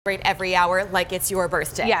Celebrate every hour like it's your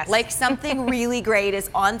birthday. Yes. Like something really great is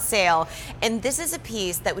on sale. And this is a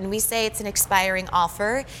piece that when we say it's an expiring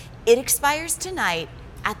offer, it expires tonight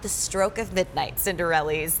at the stroke of midnight,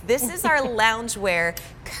 Cinderellis. This is our loungewear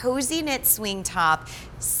cozy knit swing top.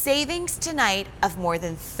 Savings tonight of more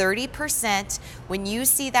than 30%. When you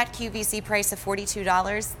see that QVC price of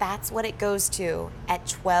 $42, that's what it goes to at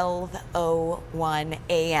 12:01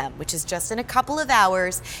 a.m., which is just in a couple of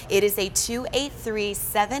hours. It is a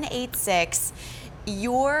 283-786.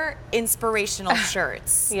 Your inspirational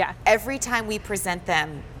shirts. Yeah. Every time we present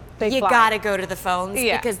them, They you fly. gotta go to the phones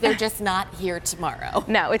Yeah. because they're just not here tomorrow.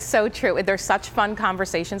 No, it's so true. They're such fun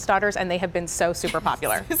conversation starters, and they have been so super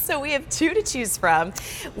popular. So we have two to choose from.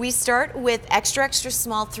 We start with extra, extra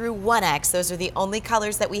small through 1X. Those are the only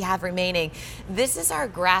colors that we have remaining. This is our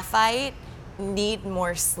graphite. Need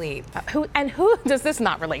more sleep. Who does this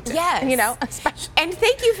not relate to? Yes. You know, especially. And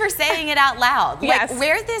thank you for saying it out loud. Yes. Like,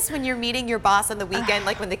 wear this when you're meeting your boss on the weekend,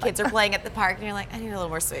 like when the kids are playing at the park, and you're like, I need a little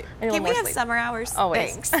more sleep. Can we have summer hours?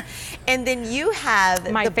 Always. Thanks. And then you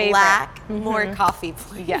have My the favorite. black, more coffee,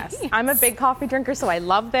 please. Yes, I'm a big coffee drinker, so I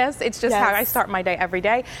love this. It's just how I start my day every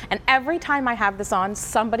day. And every time I have this on,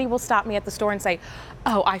 somebody will stop me at the store and say,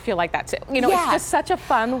 oh, I feel like that too. You know, it's just such a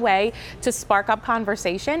fun way to spark up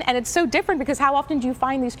conversation. And it's so different because how often do you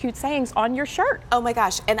find these cute sayings on your shirt? Oh my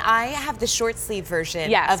gosh, and I have the short sleeve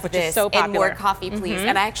version of which this is so popular. and more coffee, please.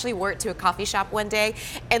 And I actually wore it to a coffee shop one day,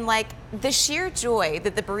 and like the sheer joy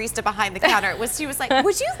that the barista behind the counter was, she was like,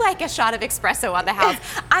 would you like a shot of espresso on the house?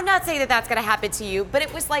 I'm not saying that that's gonna happen to you, but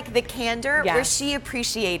it was like the candor where she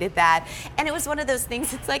appreciated that. And it was one of those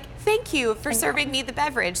things, it's like, thank you for serving me the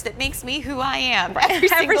beverage that makes me who I am every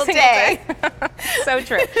single day. So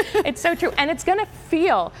true. It's so true. And it's gonna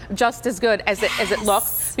feel just as good as it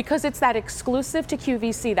looks because it's that exclusive to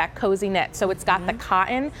QVC, that cozy knit. So it's got the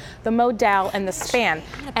cotton, the modal, and the span.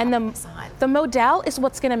 And the modal is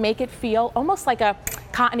what's gonna make it feel almost like a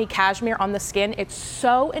cottony cashmere on the skin. It's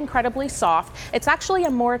so incredibly soft. It's actually a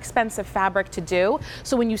more expensive fabric to do.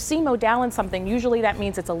 So when you see modal in something, usually that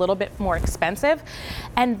means it's a little bit more expensive.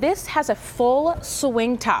 And this has a full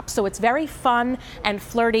swing top. So it's very fun and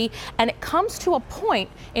flirty. And it comes to a point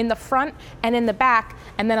in the front and in the back,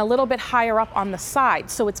 and then a little bit higher up on the side.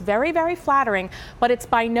 So it's very, very flattering, but it's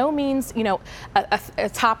by no means, you know, a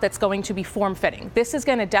top that's going to be form-fitting. This is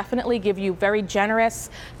gonna definitely give you very generous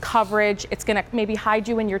coverage. It's gonna maybe hide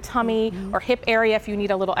you in your tummy or hip area if you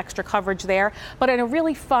need a little extra coverage there, but in a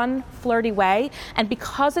really fun, flirty way. And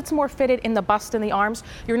because it's more fitted in the bust and the arms,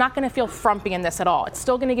 you're not gonna feel frumpy in this at all. It's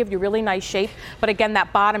still gonna give you really nice shape, but again,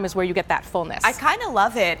 that bottom is where you get that fullness. I kind of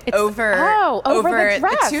love it over the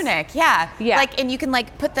dress. the tunic. Yeah. Like, and you can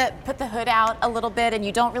like put the hood out a little bit, and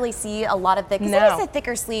you don't really see a lot of the, because it is a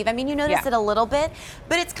thicker sleeve. I mean, you notice it a little bit,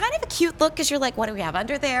 but it's kind of a cute look because you're like, what do we have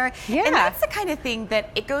under there? Yeah. And that's the kind of thing that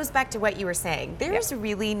it goes back to what you were saying. There is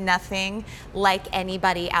really nothing like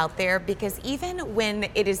AnyBody out there, because even when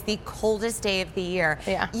it is the coldest day of the year,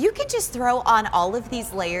 you can just throw on all of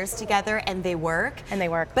these layers together and they work.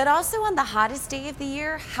 But also on the hottest day of the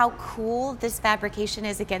year, how cool this fabrication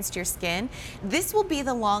is against your skin. This will be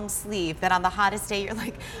the long sleeve that on the hottest day you're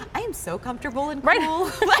like, I am so comfortable and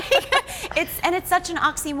cool. Like, it's such an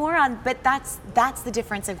oxymoron, but that's the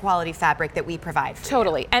difference in quality fabric that we provide for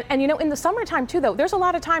Totally. And you know, in the summertime too, though, there's a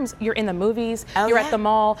lot of times you're in the movies, you're at the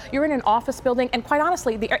mall, you're in an office building, and quite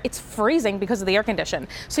honestly, it's freezing because of the air condition.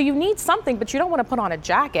 So you need something, but you don't want to put on a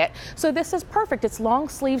jacket. So this is perfect. It's long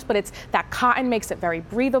sleeves, but it's that cotton makes it very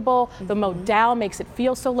breathable. The modal makes it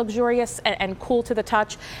feel so luxurious and cool to the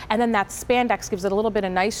touch. And then that spandex gives it a little bit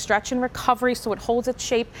of nice stretch and recovery, so it holds its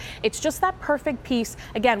shape. It's just that perfect piece.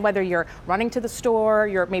 Again, whether you're running to the store,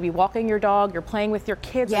 you're maybe walking your dog, you're playing with your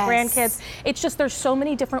kids or grandkids. It's just, there's so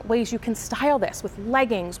many different ways you can style this, with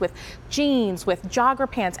leggings, with jeans, with jogger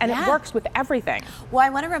pants, and it works with everything. Well, I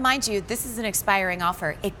want to remind you, this is an expiring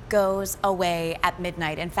offer. It goes away at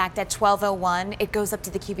midnight. In fact, at 12:01, it goes up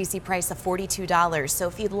to the QVC price of $42. So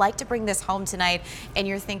if you'd like to bring this home tonight and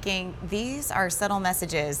you're thinking, these are subtle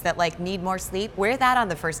messages that like need more sleep, wear that on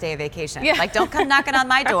the first day of vacation. Like, don't come knocking on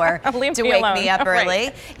my door to wake me up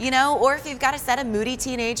early. You know, or if you've got a set of moody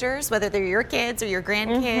teenagers, whether they're your kids or your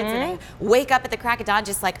grandkids, and they wake up at the crack of dawn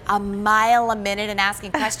just like a mile a minute and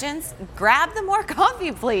asking questions, grab the more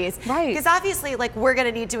coffee, please. Because obviously, like, we're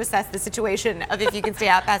gonna need to assess the situation of if you can stay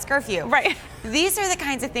out past curfew. These are the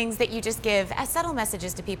kinds of things that you just give as subtle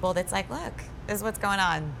messages to people that's like, look, this is what's going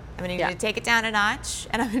on. I'm gonna need you to take it down a notch,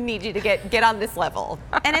 and I'm gonna need you to get on this level.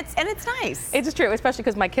 And it's nice. It's true, especially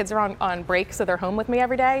because my kids are on break, so they're home with me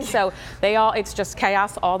every day. So it's just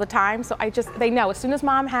chaos all the time. So they know as soon as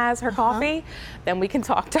mom has her coffee, then we can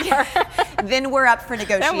talk to her. Then we're up for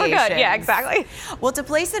negotiations. Then we're good. Yeah, exactly. Well, to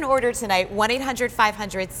place an order tonight,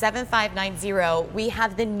 1-800-500-7590. We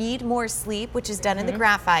have the Need More Sleep, which is done in the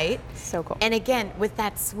graphite. So cool. And again, with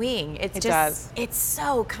that swing, it's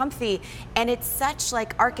so comfy, and it's such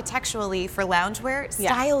like architecturally for loungewear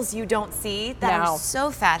styles you don't see that are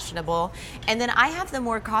so fashionable. And then I have the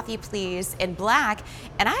More Coffee Please in black,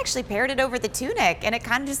 and I actually paired it over the tunic, and it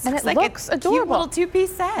kind of just looks like a cute little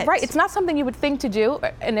two-piece set. Right, it's not something you would think to do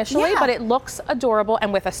initially, but it looks adorable,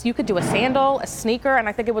 and with you could do a sandal, a sneaker, and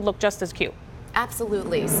I think it would look just as cute.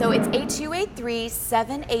 Absolutely. So it's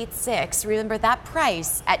 8283-786. Remember that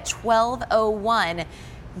price at $12.01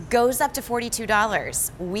 goes up to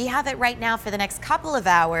 $42. We have it right now for the next couple of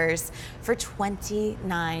hours for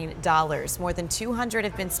 $29. More than 200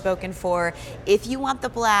 have been spoken for. If you want the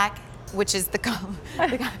black, which is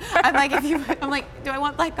I'm like, do I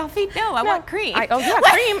want black coffee? No, I want cream.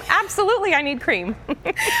 Cream. Absolutely, I need cream. We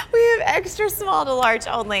have extra small to large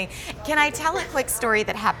only. Can I tell a quick story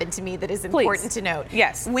that happened to me that is important to note?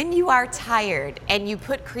 Yes. When you are tired and you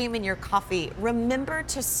put cream in your coffee, remember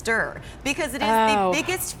to stir, because it is the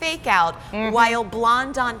biggest fake out. While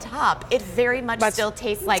blonde on top, it very much still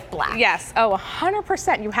tastes like black. Yes.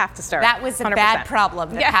 100% you have to stir. That was a bad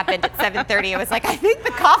problem that happened at 7:30. I was like, I think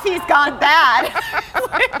the coffee's gone bad.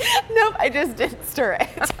 Nope, I just didn't stir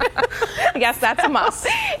it. Yes, that's a must.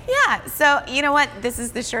 Yeah, so you know what? This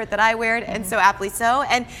is the shirt that I wear, and so aptly so.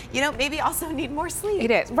 And maybe also need more sleep. It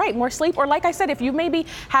is, right, more sleep. Or like I said, if you maybe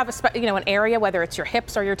have an area, whether it's your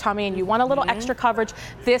hips or your tummy, and you want a little extra coverage,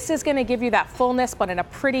 this is gonna give you that fullness, but in a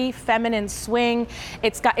pretty feminine swing.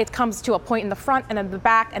 It comes to a point in the front and in the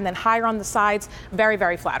back, and then higher on the sides. Very,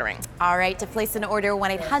 very flattering. All right, to place an order,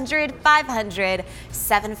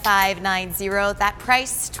 1-800-500-7590. That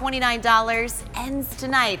price, $29, ends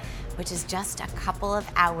tonight, which is just a couple of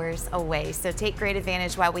hours away. So take great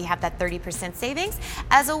advantage while we have that 30% savings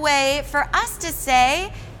as a way for us to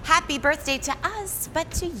say happy birthday to us, but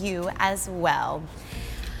to you as well.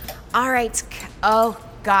 All right. Oh,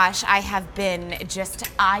 gosh, I have been just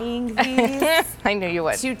eyeing these. I knew you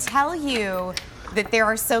would. To tell you that there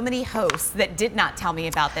are so many hosts that did not tell me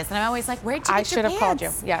about this. And I'm always like, where'd you get your pants? I should have called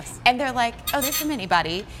you, yes. And they're like, oh, they're from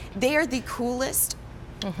AnyBody. They are the coolest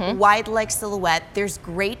wide leg silhouette. There's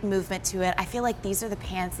great movement to it. I feel like these are the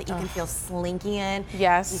pants that you can feel slinky in.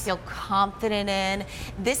 Yes. You feel confident in.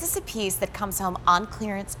 This is a piece that comes home on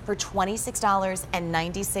clearance for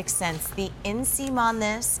 $26.96. The inseam on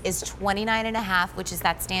this is 29.5, which is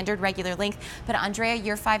that standard regular length. But Andrea,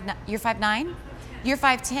 you're 5'9"? You're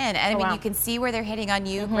 5'10", and I mean, you can see where they're hitting on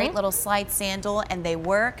you. Great little slide sandal, and they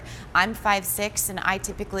work. I'm 5'6", and I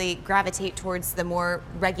typically gravitate towards the more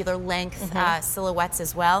regular length silhouettes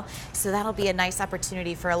as well. So that'll be a nice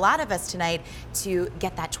opportunity for a lot of us tonight to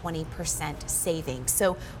get that 20% saving.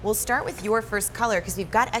 So we'll start with your first color, because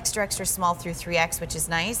we've got extra small through 3X, which is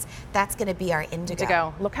nice. That's going to be our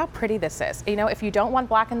indigo. Look how pretty this is. If you don't want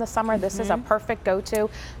black in the summer, this is a perfect go-to.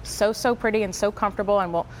 So pretty and so comfortable,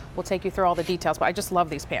 and we'll take you through all the details. But I just love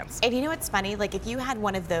these pants. And you know what's funny? Like, if you had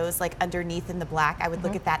one of those like underneath in the black, I would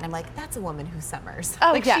look at that and I'm like, that's a woman who summers.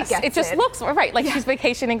 Oh, like, yes. It just looks right, like she's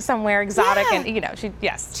vacationing somewhere exotic, and she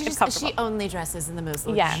only dresses in the most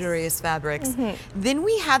luxurious fabrics. Then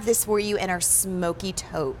we have this for you in our smoky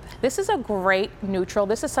taupe. This is a great neutral.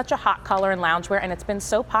 This is such a hot color in loungewear, and it's been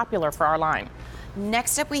so popular for our line.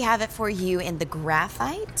 Next up, we have it for you in the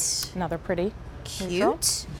graphite. Another pretty cute.